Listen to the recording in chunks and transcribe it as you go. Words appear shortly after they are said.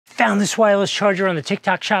Found this wireless charger on the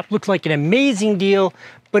TikTok shop. Looked like an amazing deal,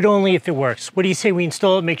 but only if it works. What do you say we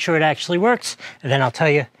install it, make sure it actually works, and then I'll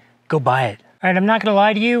tell you, go buy it. All right, I'm not gonna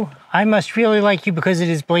lie to you. I must really like you because it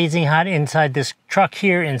is blazing hot inside this truck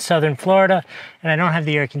here in southern Florida, and I don't have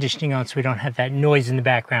the air conditioning on, so we don't have that noise in the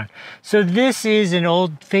background. So this is an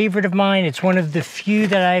old favorite of mine. It's one of the few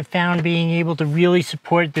that I've found being able to really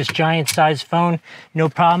support this giant size phone, no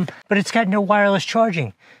problem, but it's got no wireless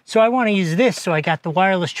charging. So I want to use this, so I got the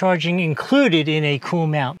wireless charging included in a cool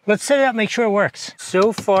mount. Let's set it up, make sure it works.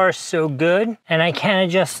 So far, so good. And I can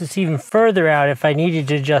adjust this even further out if I needed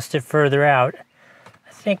to adjust it further out.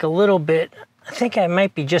 I think a little bit. I think I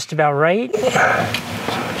might be just about right.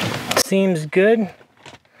 Seems good.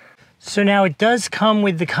 So now it does come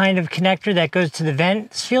with the kind of connector that goes to the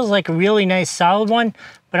vent. This feels like a really nice solid one,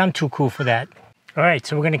 but I'm too cool for that. All right,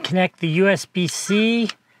 so we're gonna connect the USB-C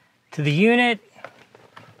to the unit.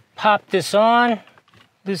 Pop this on,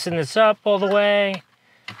 loosen this up all the way,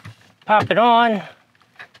 pop it on,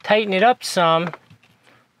 tighten it up some.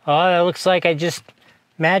 Oh, that looks like I just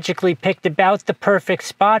magically picked about the perfect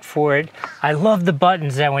spot for it. I love the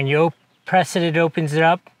buttons that when you press it, it opens it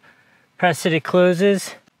up, press it, it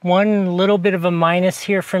closes. One little bit of a minus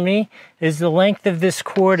here for me is the length of this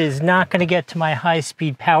cord is not gonna get to my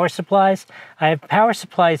high-speed power supplies. I have power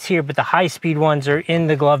supplies here, but the high-speed ones are in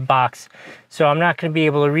the glove box. So I'm not gonna be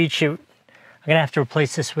able to reach it. I'm gonna have to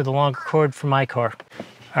replace this with a longer cord for my car.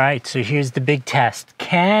 All right, so here's the big test.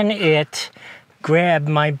 Can it grab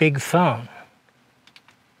my big phone?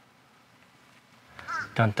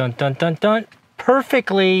 Dun, dun, dun, dun, dun.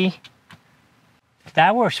 Perfectly.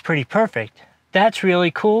 That works pretty perfect. That's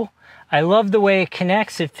really cool. I love the way it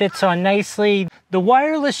connects. It fits on nicely. The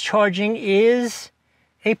wireless charging is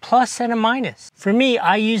a plus and a minus. For me,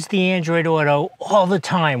 I use the Android Auto all the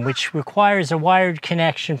time, which requires a wired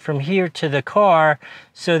connection from here to the car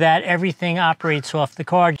so that everything operates off the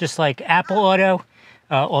car, just like Apple Auto,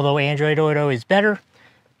 although Android Auto is better.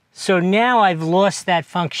 So now I've lost that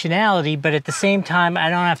functionality, but at the same time, I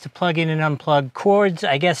don't have to plug in and unplug cords.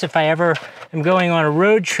 I guess if I ever am going on a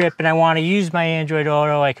road trip and I want to use my Android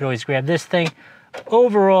Auto, I could always grab this thing.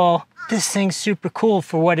 Overall, this thing's super cool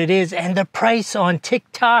for what it is, and the price on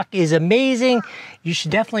TikTok is amazing. You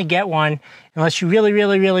should definitely get one, unless you really,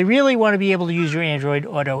 really, really, really want to be able to use your Android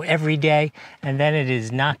Auto every day, and then it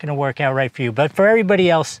is not going to work out right for you. But for everybody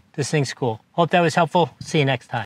else, this thing's cool. Hope that was helpful. See you next time.